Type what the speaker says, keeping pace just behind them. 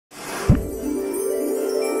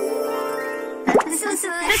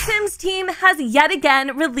The Sims team has yet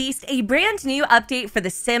again released a brand new update for The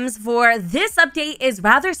Sims 4. This update is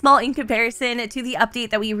rather small in comparison to the update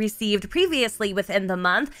that we received previously within the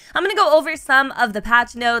month. I'm going to go over some of the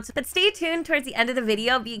patch notes, but stay tuned towards the end of the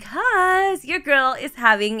video because your girl is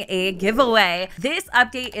having a giveaway. This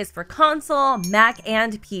update is for console, Mac,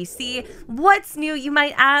 and PC. What's new, you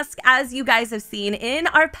might ask? As you guys have seen in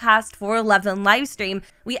our past 411 live stream,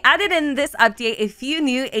 we added in this update a few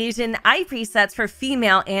new Asian eye presets for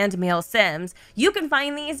female and male Sims. You can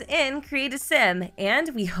find these in Create a Sim,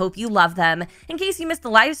 and we hope you love them. In case you missed the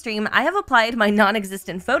live stream, I have applied my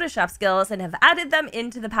non-existent Photoshop skills and have added them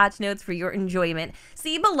into the patch notes for your enjoyment.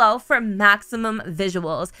 See below for maximum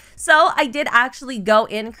visuals. So I did actually go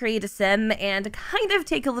in Create a Sim and kind of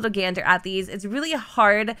take a little gander at these. It's really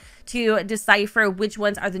hard to decipher which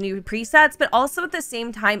ones are the new presets, but also at the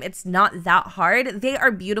same time, it's not that hard. They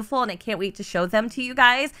are beautiful and I can't wait to show them to you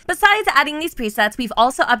guys. Besides adding these presets, we've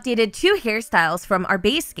also updated two hairstyles from our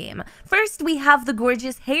base game. First, we have the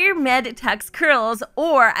gorgeous Hair Med Text Curls,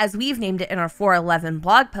 or as we've named it in our 411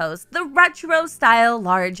 blog post, the retro style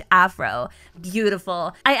large afro.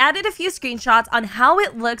 Beautiful. I added a few screenshots on how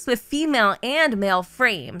it looks with female and male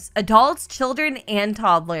frames, adults, children, and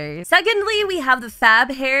toddlers. Secondly, we have the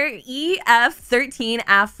Fab Hair EF13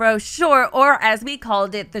 Afro Short, or as we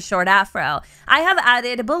called it, the short afro. I have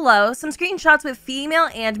added below some screenshots with female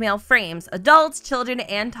and male frames, adults, children,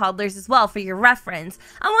 and toddlers as well for your reference.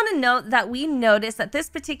 I want to note that we noticed that this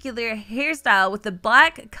particular hairstyle with the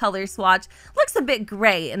black color swatch looks a bit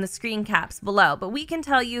gray in the screen caps below, but we can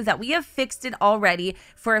tell you that we have fixed it already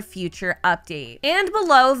for a future update. And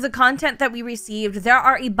below the content that we received, there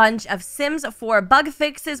are a bunch of Sims 4 bug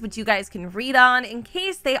fixes which you guys can read on in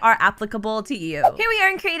case they are applicable to you. Here we are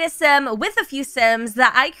in Create a Sim with a few Sims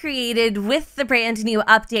that I created with the brand new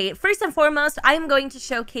update. First and foremost, I'm going to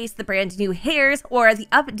showcase the brand new hairs, or the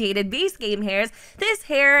updated base game hairs. This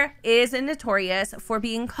hair is notorious for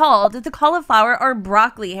being called the cauliflower or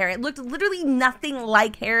broccoli hair. It looked literally nothing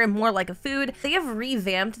like hair and more like a food. They have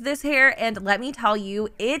revamped this hair, and let me tell you,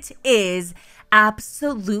 it is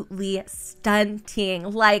absolutely stunning.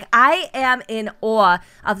 Like, I am in awe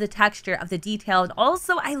of the texture, of the detail, and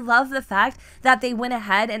also I love the fact that they went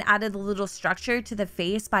ahead and added a little structure to the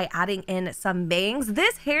face by adding in some bangs.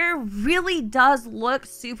 This hair really does look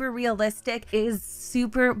super realistic. It is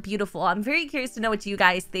super beautiful. I'm very curious to know what you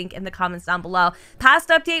guys think in the comments down below. Past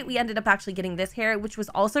update, we ended up actually getting this hair, which was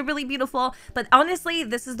also really beautiful, but honestly,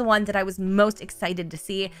 this is the one that I was most excited to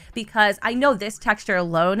see because I know this texture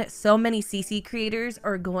alone, so many CC creators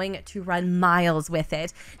are going to run miles with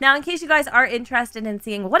it. Now, in case you guys are interested in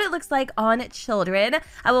seeing what it looks like on children,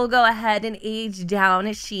 I will go ahead and age down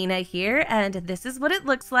Sheena here, and this is what it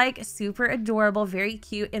looks like. Super adorable, very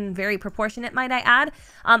cute, and very proportionate, might I add.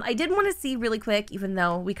 I did want to see really quick, even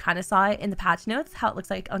though we kind of saw it in the patch notes, how it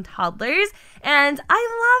looks like on toddlers, and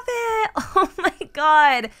I love it. Oh my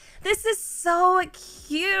god, this is so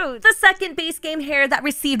cute. The second base game hair that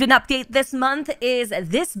received an update this month is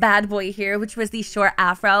this bad boy here, which was the short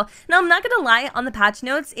afro. Now, I'm not gonna lie, on the patch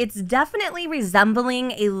notes, it's definitely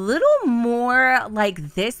resembling a little more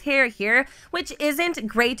like this hair here, which isn't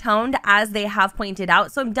gray toned as they have pointed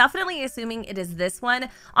out. So I'm definitely assuming it is this one.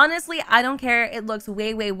 Honestly, I don't care. It looks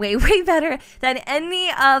way better than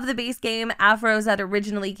any of the base game afros that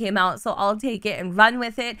originally came out. So I'll take it and run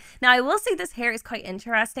with it. Now, I will say this hair is quite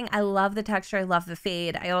interesting. I love the texture. I love the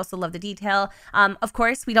fade. I also love the detail. Of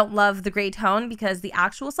course, we don't love the gray tone because the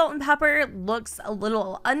actual salt and pepper looks a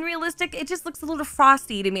little unrealistic. It just looks a little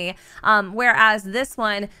frosty to me. Whereas this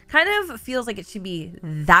one kind of feels like it should be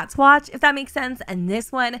that swatch, if that makes sense. And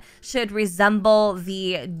this one should resemble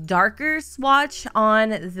the darker swatch on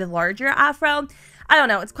the larger afro. I don't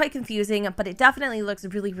know, it's quite confusing, but it definitely looks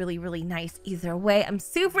really nice either way. I'm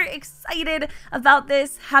super excited about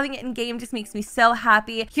this. Having it in game just makes me so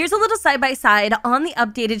happy. Here's a little side-by-side on the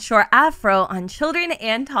updated short afro on children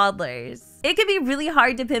and toddlers. It can be really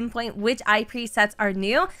hard to pinpoint which eye presets are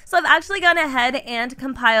new, so I've actually gone ahead and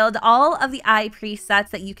compiled all of the eye presets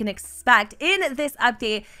that you can expect in this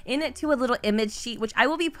update into a little image sheet, which I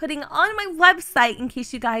will be putting on my website in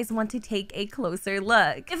case you guys want to take a closer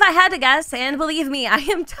look. If I had to guess, and believe me, I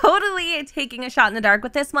am totally taking a shot in the dark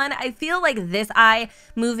with this one, I feel like this eye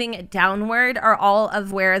moving downward are all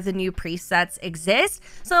of where the new presets exist.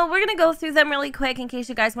 So we're gonna go through them really quick in case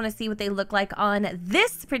you guys want to see what they look like on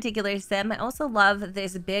this particular sim. I also love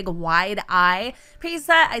this big wide eye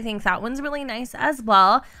preset. I think that one's really nice as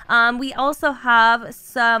well. We also have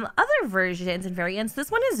some other versions and variants.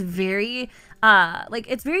 This one is very like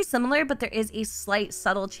it's very similar, but there is a slight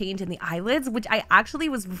subtle change in the eyelids, which I actually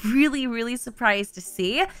was really surprised to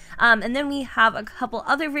see. And then we have a couple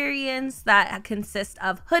other variants that consist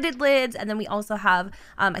of hooded lids, and then we also have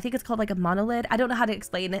I think it's called like a monolid. I don't know how to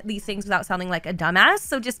explain these things without sounding like a dumbass,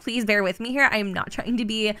 so just please bear with me here. I am not trying to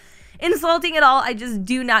be insulting at all. I just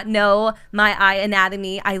do not know my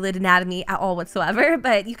eyelid anatomy at all whatsoever,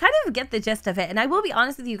 but you kind of get the gist of it. And I will be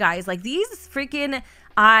honest with you guys, like these freaking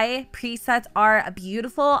eye presets are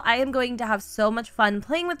beautiful. I am going to have so much fun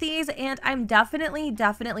playing with these, and I'm definitely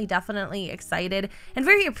excited and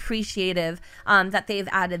very appreciative that they've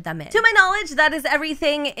added them in. To my knowledge, that is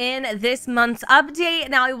everything in this month's update.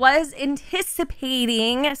 Now, I was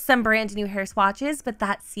anticipating some brand new hair swatches, but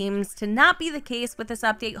that seems to not be the case with this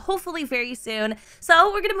update, hopefully very soon.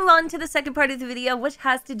 So we're gonna move on to the second part of the video, which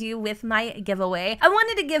has to do with my giveaway. I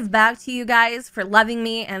wanted to give back to you guys for loving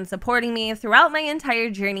me and supporting me throughout my entire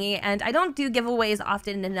journey, and I don't do giveaways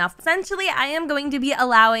often enough. Essentially, I am going to be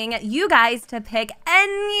allowing you guys to pick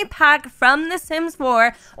any pack from The Sims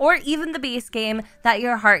 4 or even the base game that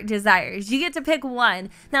your heart desires. You get to pick one.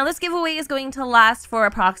 Now, this giveaway is going to last for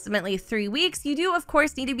approximately 3 weeks. You do, of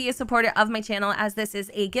course, need to be a supporter of my channel, as this is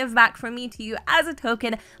a give back from me to you as a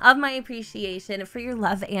token of my appreciation for your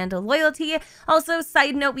love and loyalty. Also,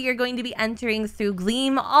 side note, we are going to be entering through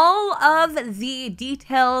Gleam. All of the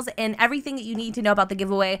details and everything that you need to know about the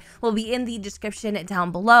giveaway will be in the description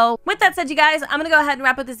down below. With that said, you guys, I'm gonna go ahead and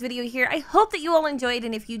wrap up this video here. I hope that you all enjoyed,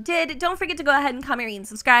 and if you did, don't forget to go ahead and comment, rate, and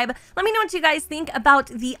subscribe. Let me know what you guys think about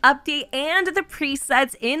the update and the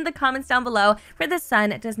presets in the comments down below, for the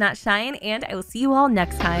sun does not shine, and I will see you all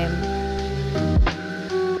next time.